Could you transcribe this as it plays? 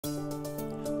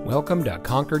Welcome to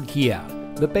Concord Kia,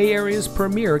 the Bay Area's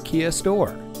premier Kia store.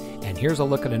 And here's a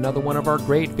look at another one of our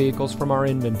great vehicles from our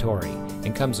inventory,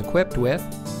 and comes equipped with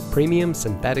premium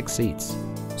synthetic seats,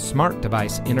 smart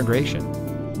device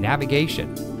integration,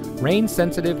 navigation,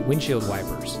 rain-sensitive windshield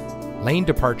wipers, lane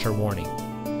departure warning,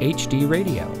 HD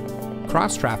radio,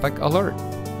 cross-traffic alert,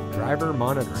 driver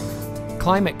monitoring,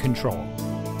 climate control,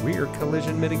 rear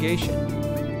collision mitigation.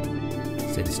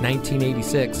 Since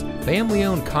 1986,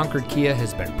 family-owned Concord Kia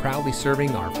has been proudly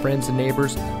serving our friends and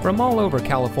neighbors from all over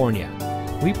California.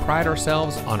 We pride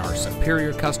ourselves on our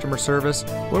superior customer service,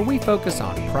 where we focus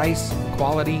on price,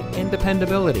 quality, and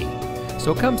dependability.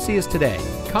 So come see us today.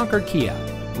 Concord Kia,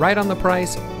 right on the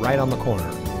price, right on the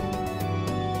corner.